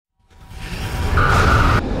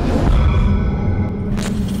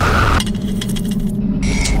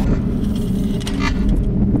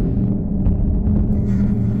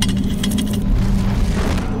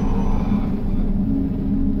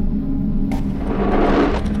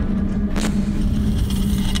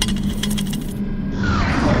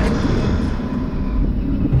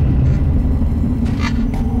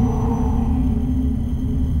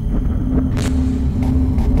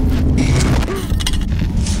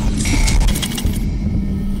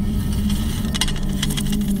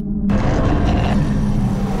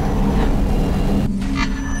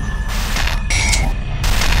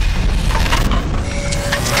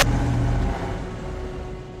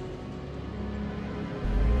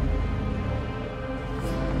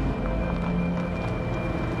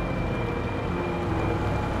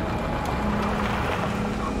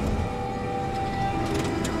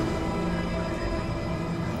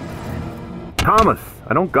Thomas,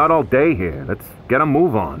 I don't got all day here. Let's get a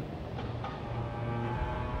move on.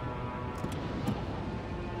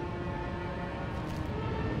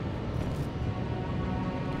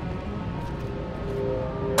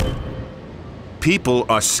 People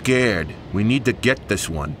are scared. We need to get this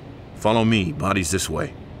one. Follow me. Body's this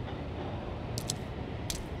way.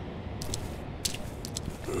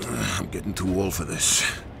 I'm getting too old for this.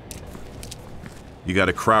 You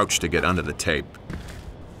gotta crouch to get under the tape.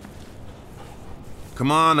 Come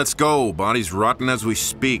on, let's go. Body's rotting as we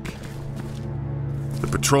speak. The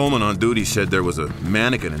patrolman on duty said there was a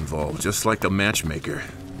mannequin involved, just like the matchmaker.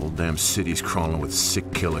 Whole damn city's crawling with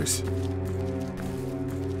sick killers.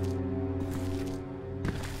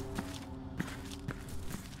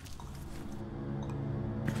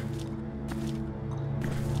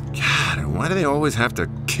 Why do they always have to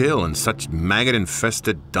kill in such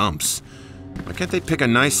maggot-infested dumps? Why can't they pick a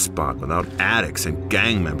nice spot without addicts and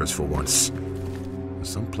gang members for once?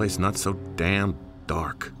 Someplace not so damn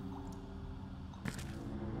dark.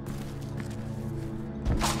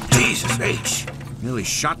 Jesus H! Nearly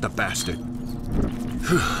shot the bastard.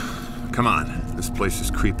 Come on, this place is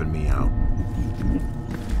creeping me out.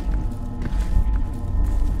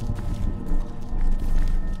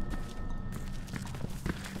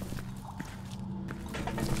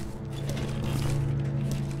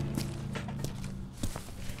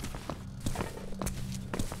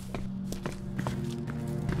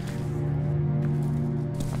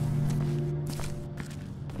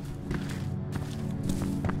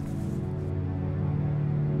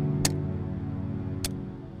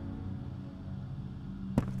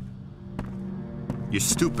 Your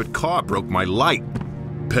stupid car broke my light.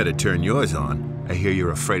 Better turn yours on. I hear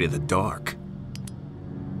you're afraid of the dark.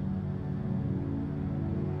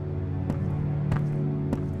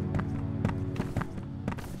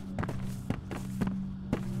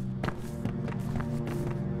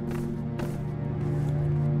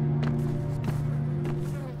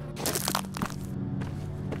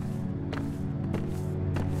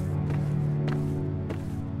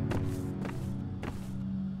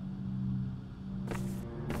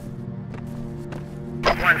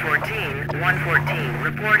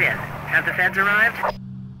 Report in. Have the feds arrived?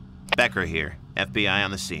 Becker here. FBI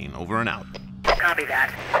on the scene. Over and out. Copy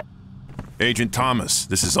that. Agent Thomas,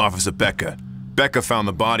 this is Officer Becker. Becker found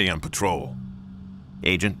the body on patrol.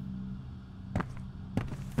 Agent?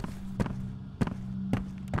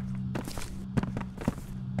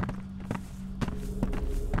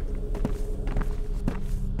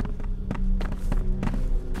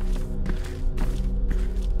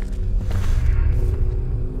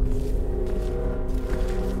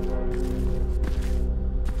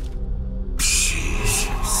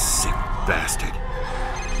 Bastard.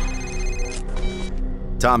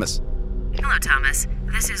 Thomas. Hello, Thomas.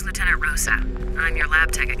 This is Lieutenant Rosa. I'm your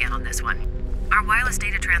lab tech again on this one. Our wireless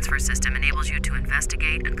data transfer system enables you to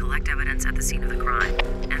investigate and collect evidence at the scene of the crime,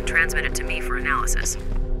 and transmit it to me for analysis.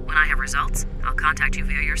 When I have results, I'll contact you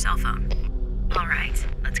via your cell phone. All right,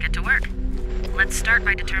 let's get to work. Let's start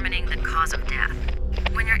by determining the cause of death.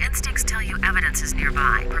 When your instincts tell you evidence is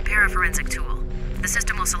nearby, prepare a forensic tool. The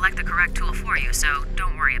system will select the correct tool for you, so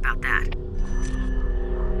don't worry about that.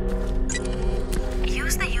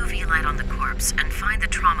 Use the UV light on the corpse and find the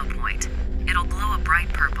trauma point. It'll glow a bright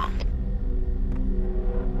purple.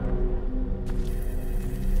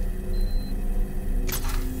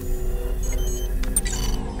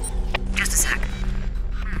 Just a sec.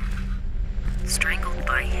 Strangled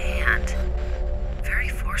by hand. Very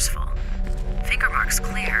forceful. Finger marks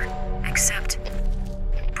clear, except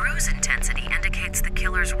bruise intensity indicates the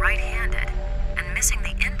killer's right-handed, and missing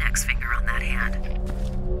the index finger on that hand.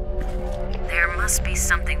 There must be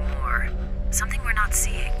something more. Something we're not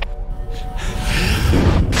seeing.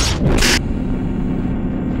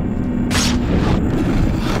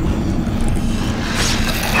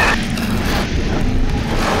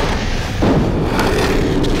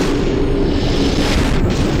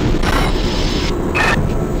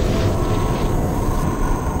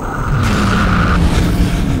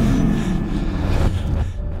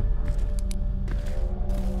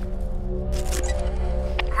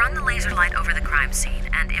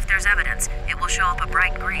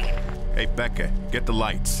 Hey, Becca, get the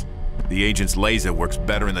lights. The agent's laser works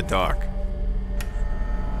better in the dark.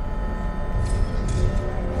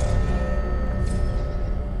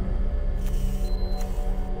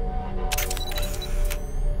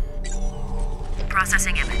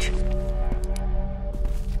 Processing image.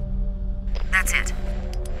 That's it.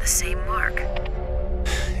 The same mark.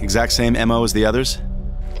 Exact same MO as the others?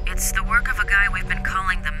 It's the work of a guy we've been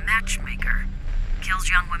calling the matchmaker. Kills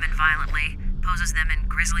young women violently, poses them in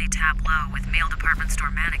grisly tableau with male department store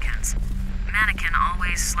mannequins. Mannequin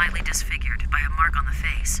always slightly disfigured by a mark on the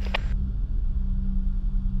face.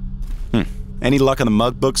 Any luck on the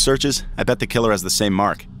mug book searches? I bet the killer has the same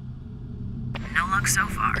mark. No luck so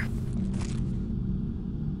far.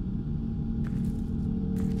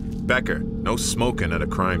 Becker, no smoking at a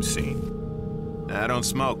crime scene. I don't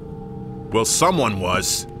smoke. Well, someone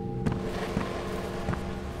was.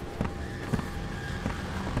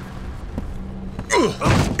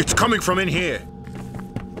 Ugh, it's coming from in here.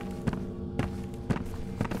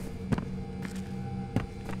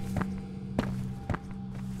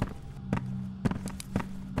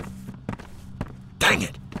 Dang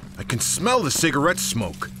it! I can smell the cigarette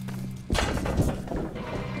smoke.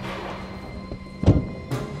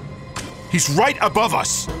 He's right above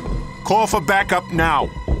us! Call for backup now.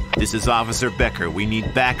 This is Officer Becker. We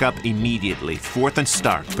need backup immediately. 4th and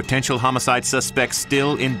Stark. Potential homicide suspect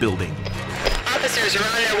still in building. Officers are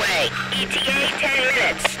on their way. ETA 10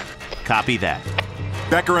 minutes. Copy that.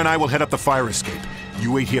 Becker and I will head up the fire escape.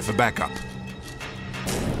 You wait here for backup.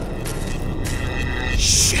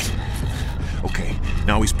 Shit. Okay,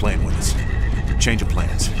 now he's playing with us. Change of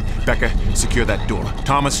plans. Becker, secure that door.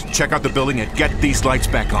 Thomas, check out the building and get these lights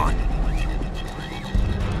back on.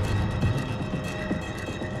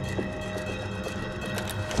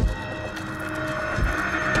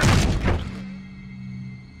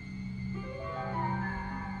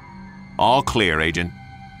 All clear, Agent.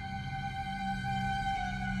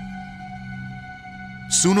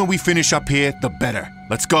 Sooner we finish up here, the better.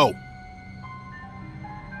 Let's go.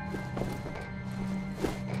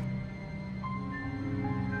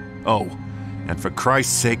 Oh, and for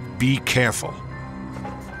Christ's sake, be careful.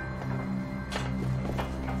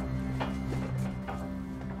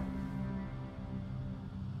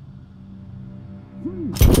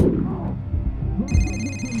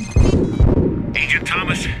 Agent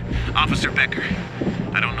Thomas, Officer Becker.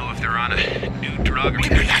 I don't know if they're on a new drug or...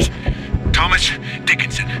 Thomas,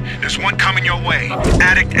 Dickinson, there's one coming your way.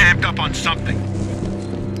 Addict amped up on something.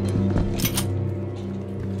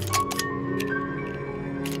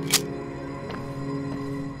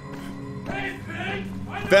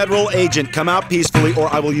 Federal agent, come out peacefully or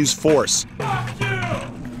I will use force. Oh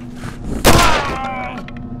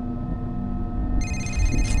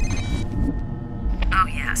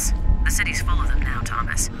yes, the city's full of them now,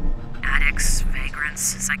 Thomas. Addicts, vagrants,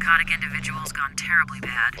 psychotic individuals gone terribly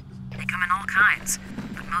bad. They come in all kinds,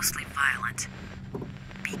 but mostly violent.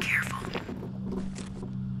 Be careful.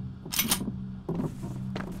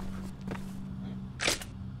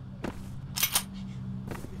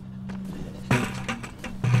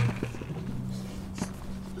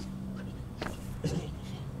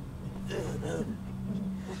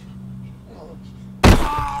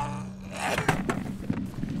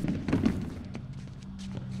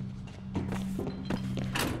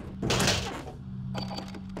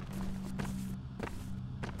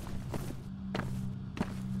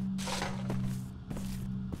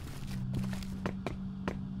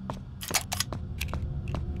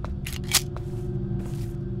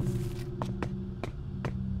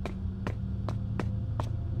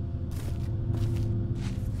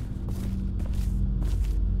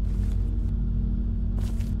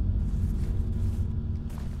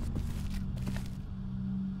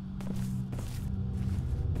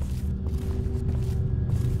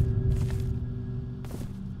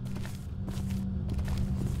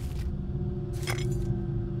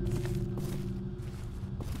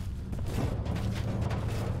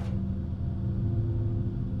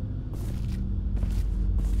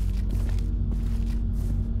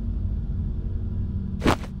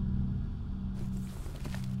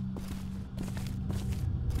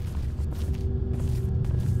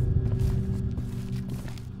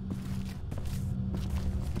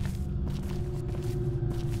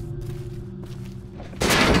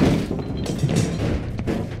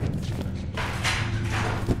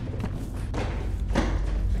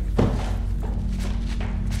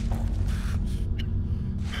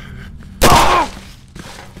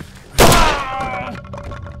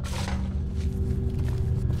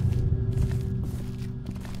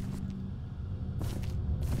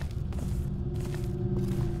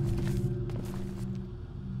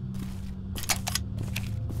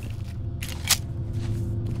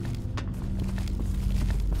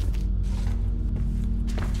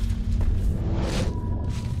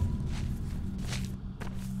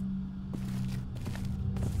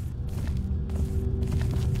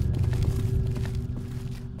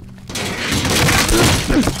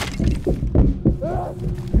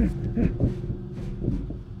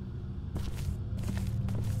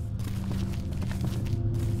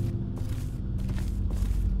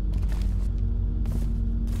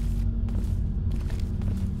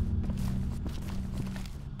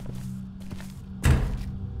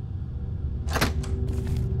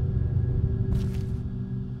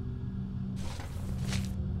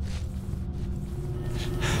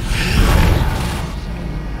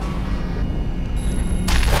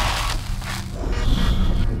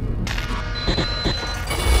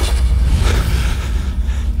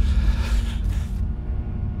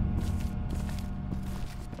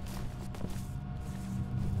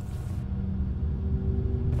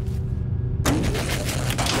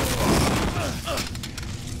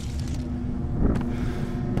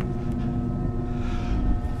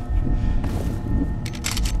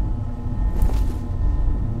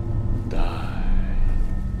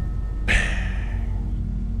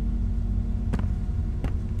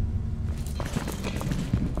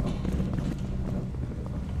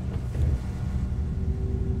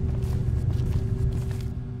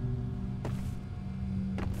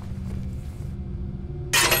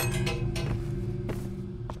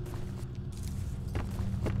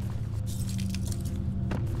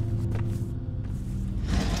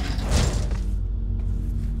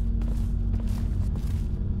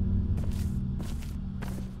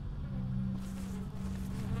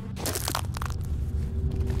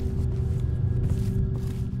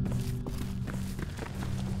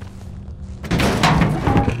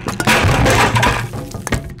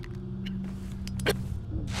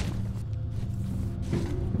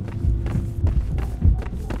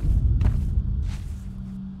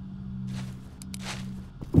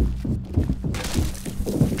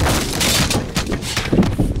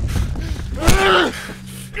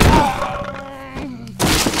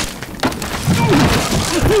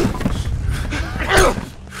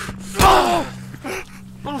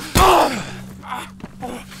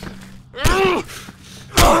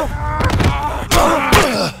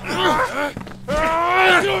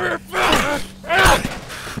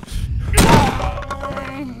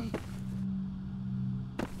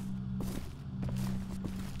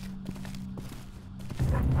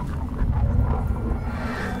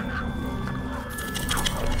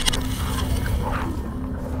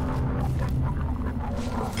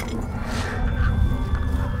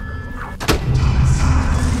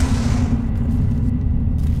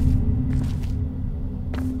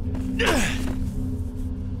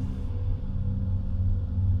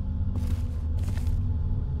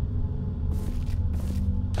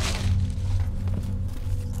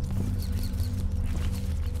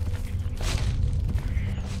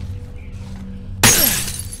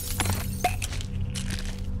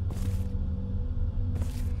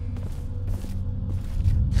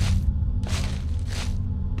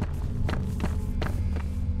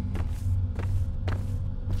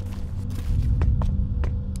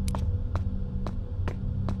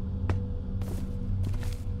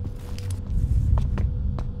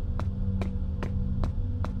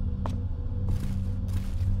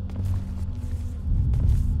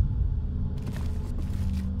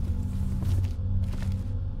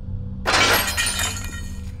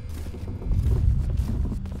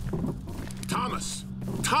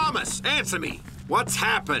 Thomas, answer me! What's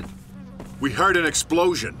happened? We heard an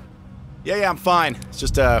explosion. Yeah, I'm fine. It's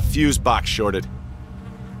just a fuse box shorted.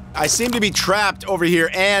 I seem to be trapped over here,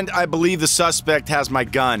 and I believe the suspect has my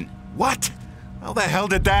gun. What? How the hell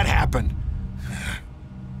did that happen?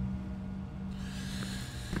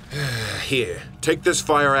 Here, take this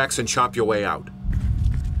fire axe and chop your way out.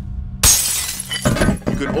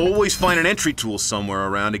 You can always find an entry tool somewhere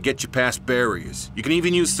around to get you past barriers. You can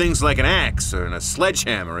even use things like an axe or a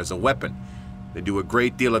sledgehammer as a weapon. They do a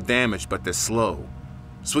great deal of damage, but they're slow.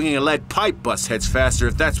 Swinging a lead pipe busts heads faster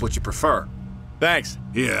if that's what you prefer. Thanks.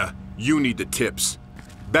 Yeah, you need the tips.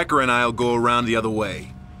 Becker and I'll go around the other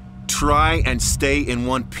way. Try and stay in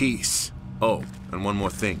one piece. Oh, and one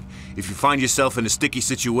more thing. If you find yourself in a sticky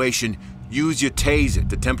situation, use your taser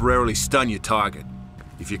to temporarily stun your target.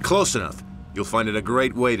 If you're close enough, you'll find it a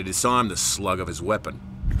great way to disarm the slug of his weapon.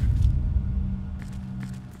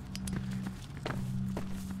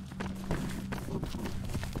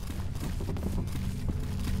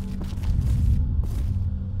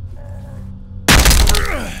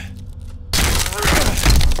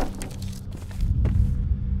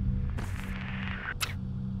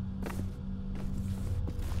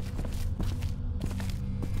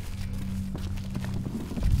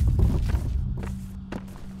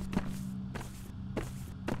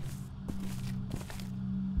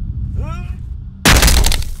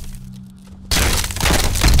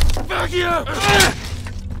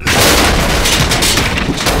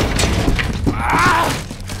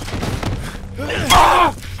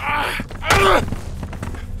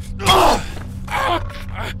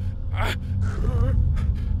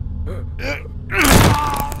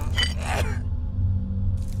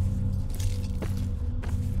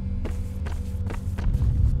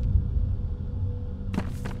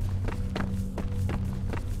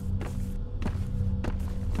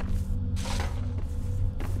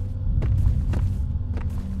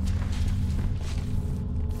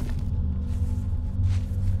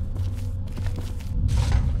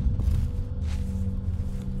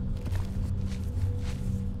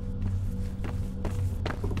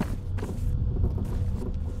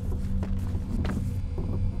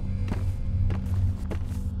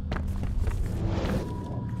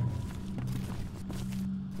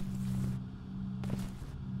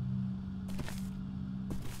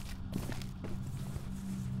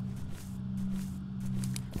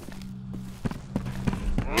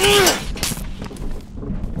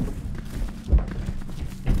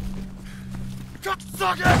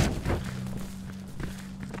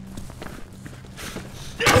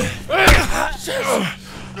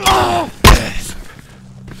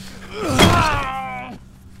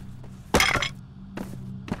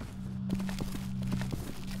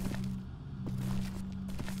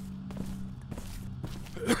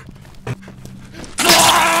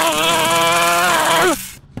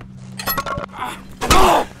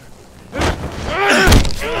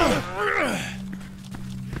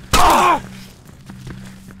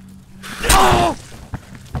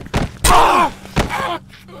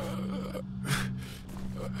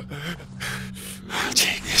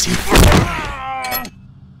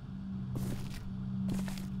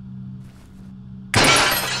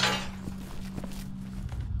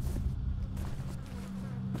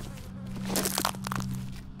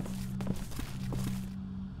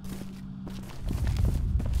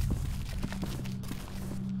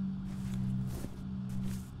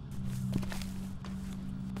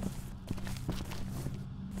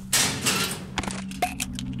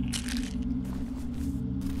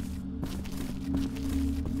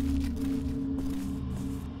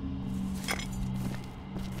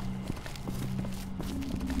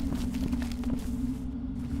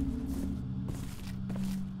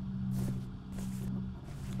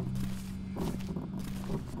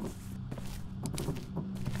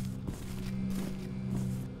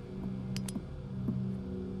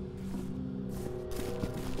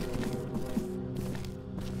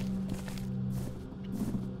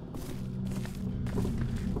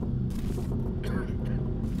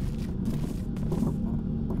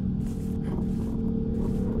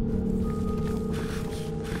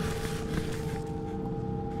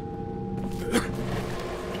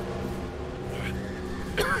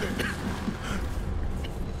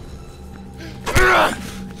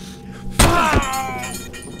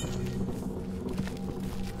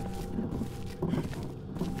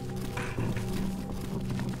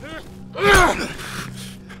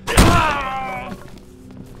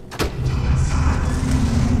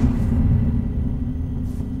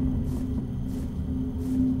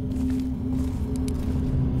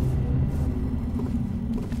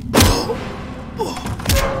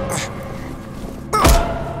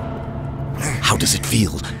 How does it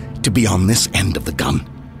feel to be on this end of the gun?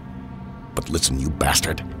 But listen, you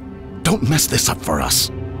bastard. Don't mess this up for us.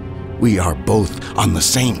 We are both on the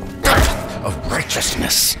same path of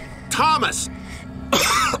righteousness. Thomas!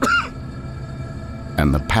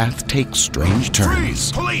 And the path takes strange turns.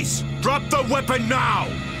 Freeze! Police! Drop the weapon now!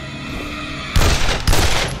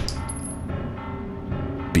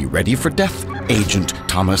 Be ready for death, Agent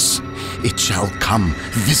Thomas. It shall come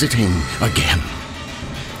visiting again.